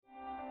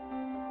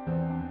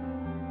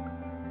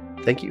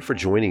Thank you for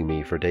joining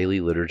me for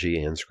daily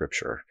liturgy and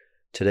scripture.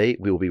 Today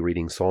we will be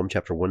reading Psalm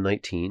chapter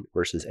 119,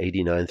 verses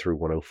 89 through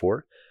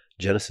 104,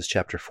 Genesis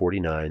chapter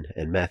 49,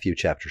 and Matthew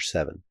chapter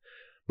 7.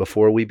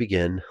 Before we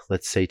begin,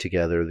 let's say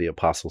together the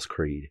Apostles'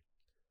 Creed.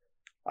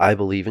 I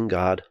believe in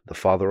God, the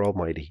Father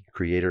Almighty,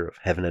 creator of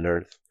heaven and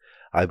earth.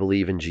 I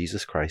believe in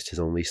Jesus Christ, his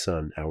only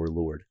Son, our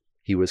Lord.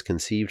 He was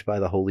conceived by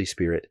the Holy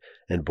Spirit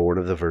and born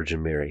of the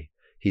Virgin Mary.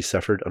 He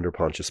suffered under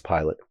Pontius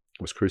Pilate,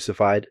 was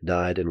crucified,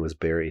 died, and was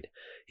buried.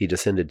 He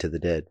descended to the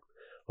dead.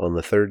 On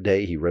the third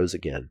day he rose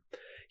again.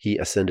 He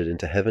ascended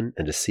into heaven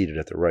and is seated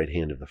at the right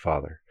hand of the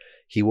Father.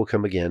 He will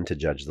come again to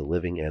judge the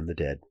living and the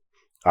dead.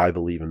 I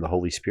believe in the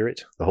Holy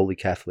Spirit, the Holy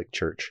Catholic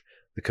Church,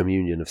 the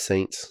communion of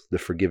saints, the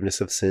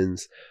forgiveness of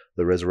sins,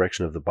 the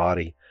resurrection of the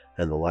body,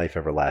 and the life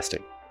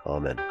everlasting.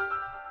 Amen.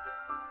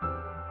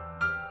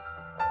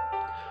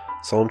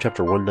 Psalm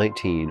chapter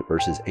 119,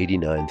 verses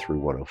 89 through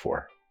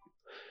 104.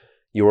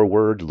 Your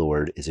word,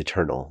 Lord, is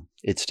eternal.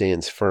 It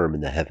stands firm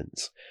in the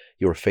heavens.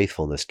 Your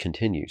faithfulness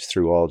continues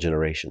through all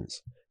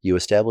generations. You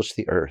established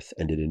the earth,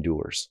 and it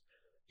endures.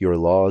 Your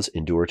laws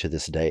endure to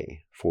this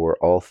day, for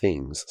all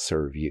things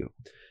serve you.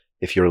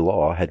 If your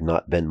law had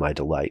not been my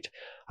delight,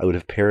 I would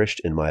have perished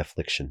in my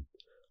affliction.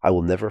 I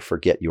will never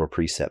forget your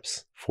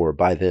precepts, for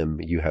by them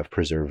you have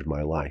preserved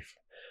my life.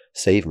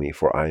 Save me,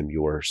 for I am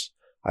yours.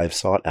 I have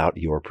sought out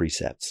your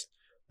precepts.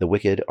 The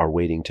wicked are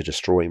waiting to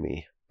destroy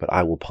me, but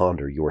I will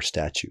ponder your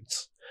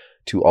statutes.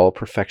 To all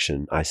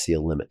perfection I see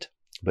a limit,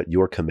 but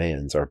your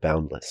commands are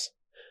boundless.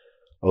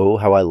 Oh,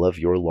 how I love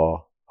your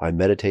law! I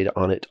meditate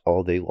on it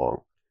all day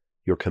long.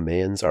 Your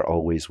commands are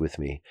always with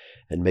me,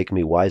 and make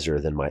me wiser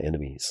than my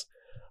enemies.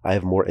 I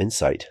have more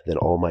insight than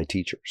all my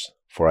teachers,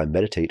 for I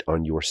meditate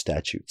on your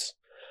statutes.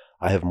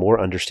 I have more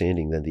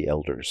understanding than the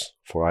elders,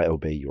 for I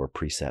obey your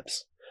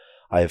precepts.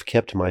 I have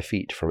kept my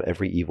feet from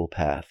every evil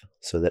path,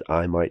 so that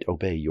I might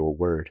obey your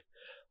word.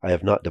 I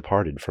have not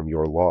departed from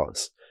your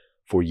laws,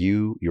 for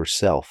you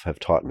yourself have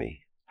taught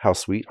me. How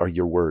sweet are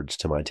your words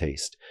to my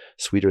taste,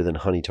 sweeter than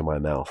honey to my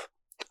mouth.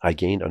 I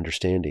gain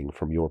understanding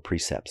from your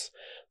precepts,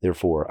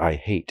 therefore I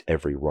hate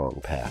every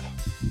wrong path.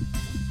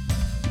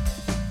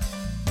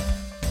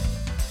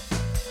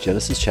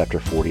 Genesis chapter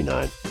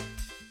 49.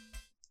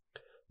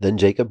 Then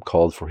Jacob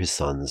called for his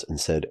sons and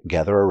said,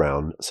 Gather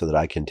around so that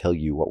I can tell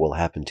you what will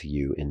happen to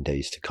you in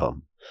days to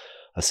come.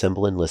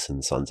 Assemble and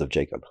listen, sons of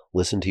Jacob.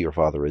 Listen to your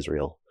father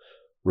Israel.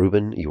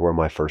 Reuben, you are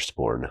my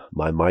firstborn,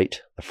 my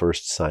might, the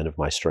first sign of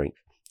my strength,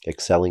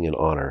 excelling in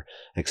honor,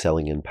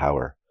 excelling in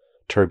power.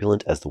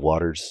 Turbulent as the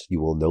waters,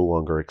 you will no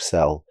longer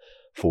excel,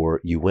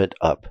 for you went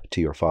up to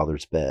your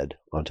father's bed,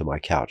 onto my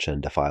couch,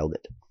 and defiled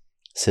it.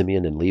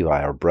 Simeon and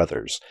Levi are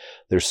brothers.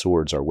 Their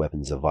swords are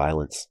weapons of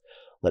violence.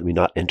 Let me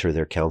not enter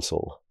their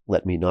council.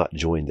 Let me not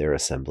join their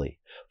assembly,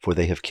 for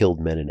they have killed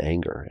men in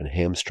anger, and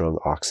hamstrung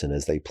oxen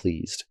as they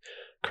pleased.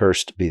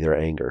 Cursed be their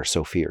anger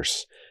so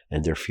fierce,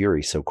 and their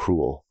fury so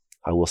cruel.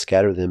 I will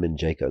scatter them in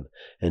Jacob,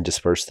 and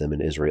disperse them in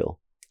Israel.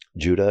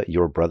 Judah,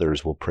 your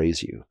brothers will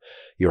praise you.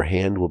 Your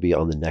hand will be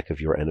on the neck of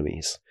your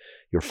enemies.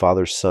 Your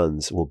father's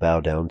sons will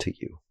bow down to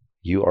you.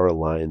 You are a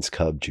lion's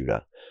cub,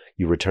 Judah.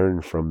 You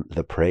return from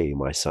the prey,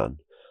 my son.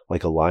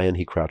 Like a lion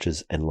he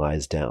crouches and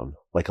lies down,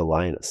 like a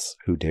lioness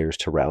who dares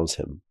to rouse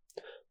him.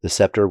 The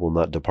scepter will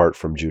not depart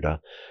from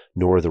Judah,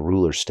 nor the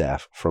ruler's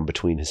staff from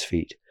between his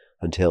feet,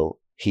 until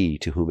he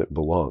to whom it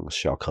belongs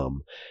shall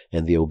come,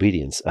 and the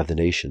obedience of the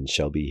nations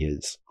shall be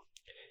his.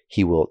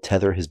 He will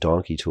tether his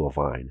donkey to a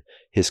vine,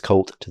 his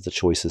colt to the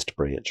choicest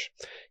branch.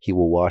 He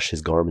will wash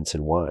his garments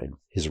in wine,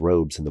 his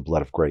robes in the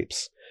blood of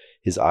grapes.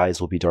 His eyes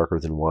will be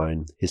darker than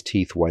wine, his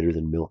teeth whiter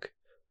than milk.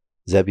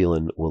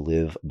 Zebulun will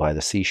live by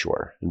the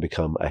seashore and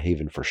become a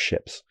haven for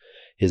ships.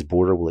 His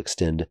border will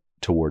extend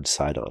towards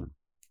Sidon.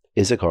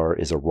 Issachar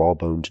is a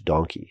raw-boned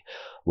donkey,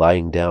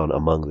 lying down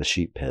among the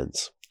sheep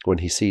pens. When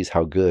he sees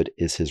how good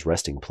is his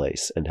resting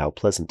place and how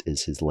pleasant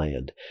is his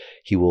land,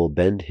 he will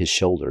bend his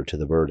shoulder to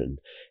the burden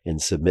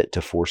and submit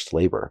to forced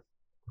labor.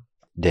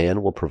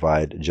 Dan will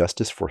provide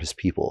justice for his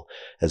people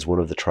as one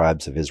of the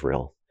tribes of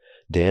Israel.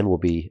 Dan will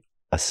be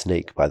a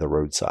snake by the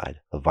roadside,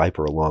 a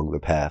viper along the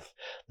path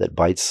that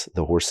bites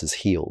the horse's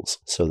heels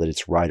so that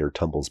its rider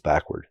tumbles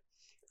backward.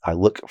 I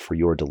look for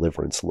your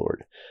deliverance,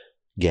 Lord.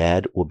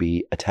 Gad will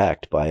be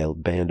attacked by a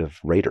band of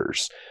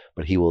raiders,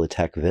 but he will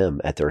attack them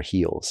at their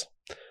heels.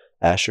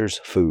 Asher's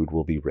food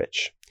will be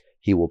rich.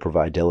 He will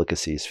provide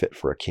delicacies fit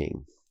for a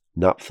king.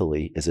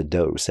 Naphtali is a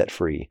doe set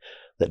free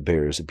that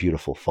bears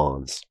beautiful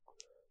fawns.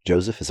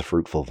 Joseph is a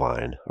fruitful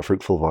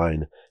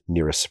vine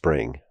near a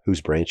spring, whose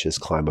branches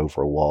climb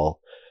over a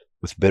wall.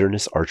 With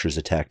bitterness archers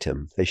attacked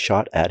him. They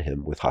shot at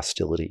him with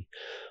hostility,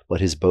 but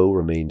his bow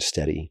remained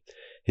steady.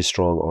 His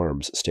strong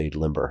arms stayed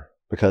limber.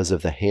 Because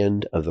of the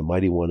hand of the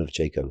mighty one of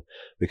Jacob,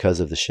 because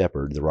of the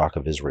shepherd, the rock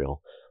of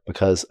Israel,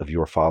 because of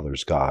your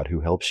father's God who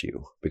helps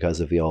you, because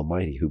of the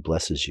Almighty who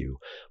blesses you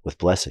with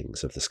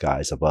blessings of the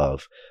skies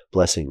above,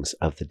 blessings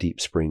of the deep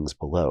springs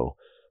below,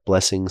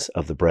 blessings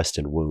of the breast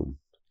and womb.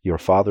 Your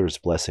father's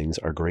blessings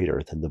are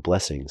greater than the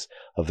blessings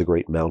of the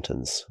great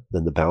mountains,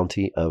 than the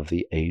bounty of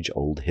the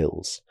age-old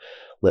hills.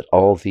 Let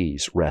all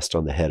these rest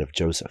on the head of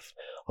Joseph,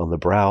 on the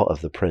brow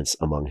of the prince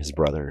among his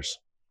brothers.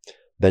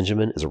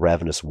 Benjamin is a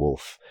ravenous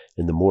wolf.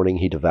 In the morning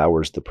he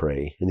devours the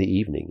prey. In the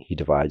evening he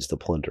divides the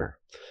plunder.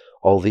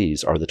 All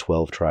these are the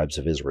 12 tribes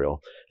of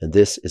Israel, and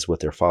this is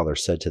what their father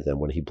said to them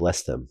when he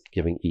blessed them,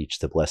 giving each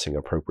the blessing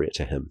appropriate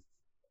to him.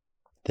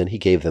 Then he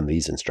gave them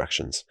these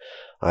instructions.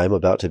 I am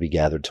about to be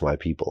gathered to my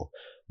people.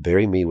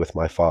 Bury me with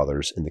my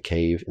fathers in the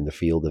cave in the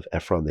field of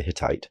Ephron the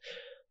Hittite,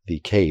 the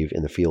cave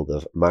in the field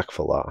of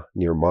Machpelah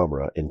near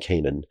Mamre in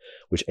Canaan,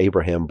 which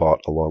Abraham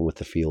bought along with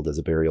the field as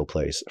a burial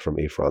place from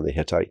Ephron the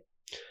Hittite.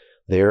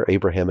 There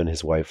Abraham and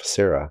his wife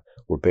Sarah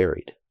were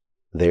buried.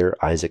 There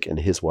Isaac and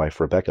his wife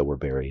Rebekah were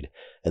buried,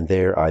 and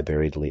there I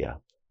buried Leah.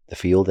 The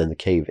field and the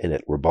cave in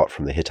it were bought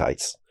from the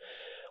Hittites.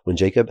 When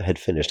Jacob had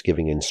finished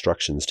giving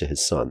instructions to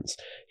his sons,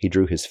 he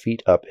drew his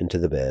feet up into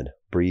the bed,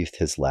 breathed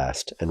his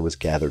last, and was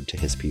gathered to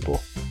his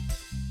people.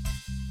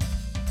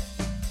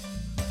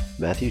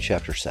 Matthew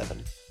chapter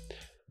 7.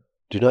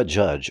 Do not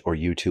judge, or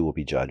you too will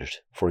be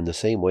judged. For in the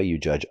same way you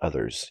judge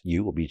others,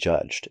 you will be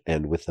judged,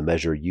 and with the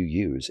measure you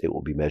use, it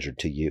will be measured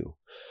to you.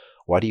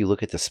 Why do you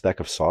look at the speck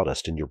of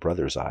sawdust in your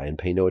brother's eye, and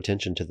pay no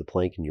attention to the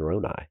plank in your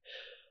own eye?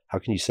 How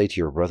can you say to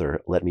your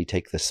brother, let me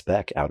take the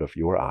speck out of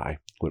your eye,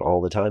 when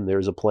all the time there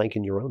is a plank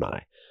in your own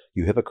eye?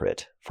 You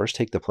hypocrite, first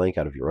take the plank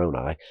out of your own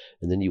eye,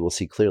 and then you will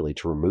see clearly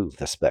to remove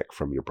the speck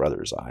from your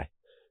brother's eye.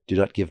 Do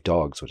not give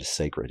dogs what is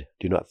sacred.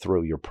 Do not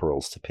throw your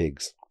pearls to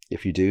pigs.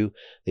 If you do,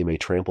 they may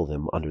trample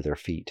them under their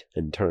feet,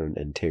 and turn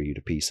and tear you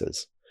to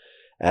pieces.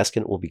 Ask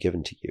and it will be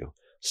given to you.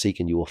 Seek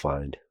and you will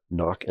find.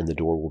 Knock and the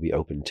door will be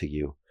opened to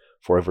you.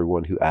 For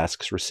everyone who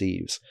asks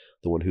receives,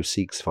 the one who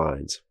seeks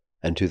finds,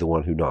 and to the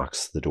one who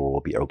knocks the door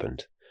will be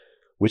opened.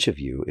 Which of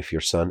you, if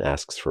your son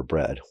asks for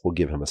bread, will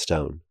give him a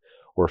stone?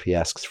 Or if he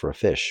asks for a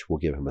fish, will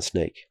give him a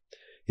snake?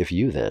 If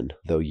you then,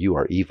 though you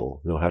are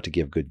evil, know how to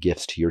give good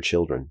gifts to your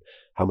children,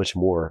 how much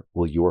more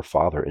will your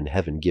Father in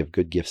heaven give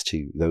good gifts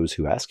to those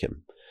who ask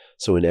him?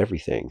 So in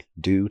everything,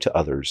 do to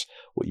others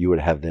what you would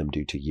have them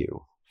do to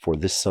you, for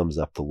this sums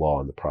up the law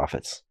and the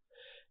prophets.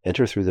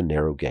 Enter through the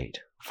narrow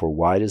gate, for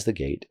wide is the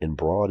gate, and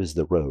broad is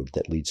the road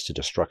that leads to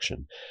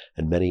destruction,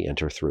 and many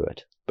enter through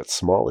it. But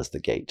small is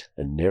the gate,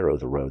 and narrow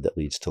the road that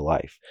leads to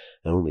life,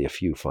 and only a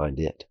few find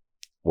it.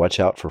 Watch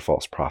out for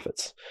false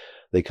prophets.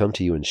 They come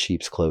to you in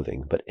sheep's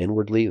clothing, but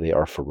inwardly they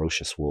are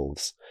ferocious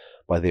wolves.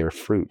 By their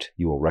fruit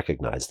you will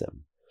recognize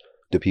them.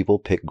 Do people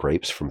pick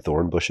grapes from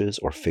thorn bushes,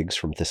 or figs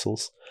from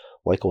thistles?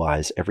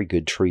 Likewise, every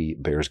good tree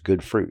bears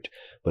good fruit,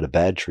 but a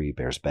bad tree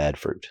bears bad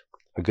fruit.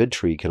 A good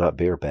tree cannot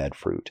bear bad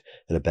fruit,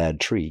 and a bad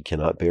tree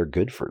cannot bear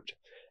good fruit.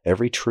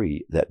 Every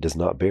tree that does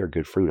not bear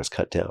good fruit is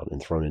cut down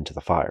and thrown into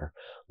the fire.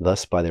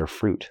 Thus by their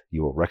fruit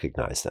you will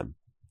recognize them.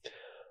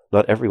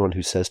 Not everyone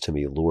who says to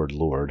me, Lord,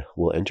 Lord,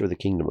 will enter the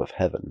kingdom of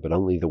heaven, but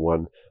only the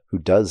one who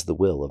does the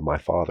will of my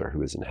Father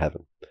who is in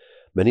heaven.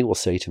 Many will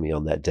say to me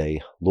on that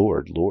day,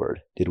 Lord,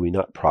 Lord, did we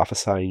not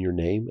prophesy in your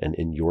name, and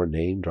in your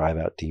name drive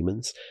out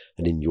demons,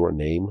 and in your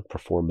name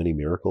perform many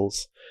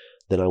miracles?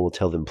 Then I will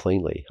tell them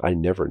plainly, I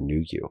never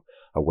knew you.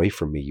 Away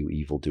from me, you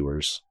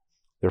evildoers.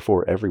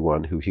 Therefore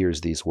everyone who hears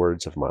these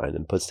words of mine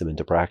and puts them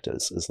into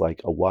practice is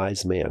like a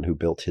wise man who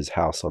built his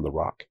house on the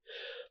rock.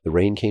 The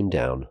rain came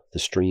down, the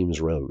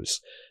streams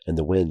rose, and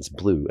the winds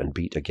blew and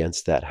beat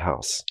against that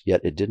house,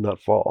 yet it did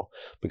not fall,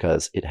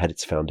 because it had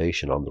its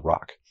foundation on the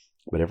rock.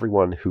 But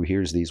everyone who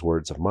hears these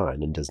words of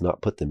mine and does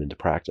not put them into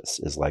practice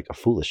is like a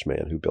foolish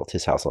man who built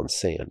his house on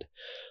sand.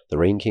 The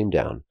rain came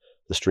down,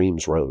 the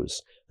streams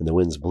rose, and the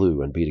winds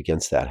blew and beat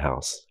against that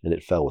house, and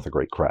it fell with a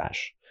great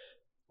crash.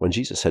 When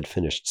Jesus had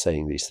finished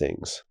saying these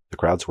things, the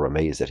crowds were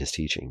amazed at his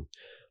teaching,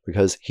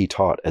 because he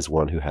taught as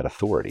one who had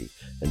authority,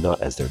 and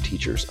not as their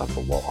teachers of the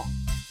law.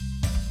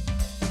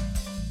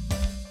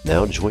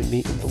 Now join me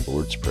in the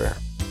Lord's Prayer.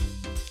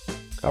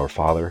 Our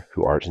Father,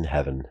 who art in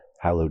heaven,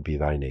 hallowed be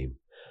thy name.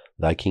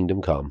 Thy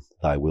kingdom come,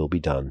 thy will be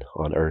done,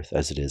 on earth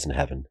as it is in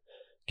heaven.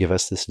 Give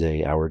us this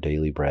day our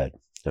daily bread,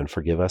 and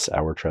forgive us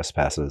our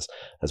trespasses,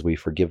 as we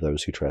forgive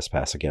those who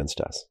trespass against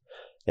us.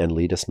 And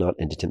lead us not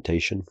into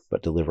temptation,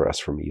 but deliver us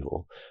from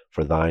evil.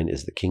 For thine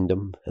is the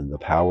kingdom, and the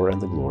power,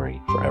 and the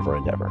glory, forever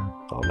and ever.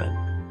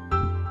 Amen.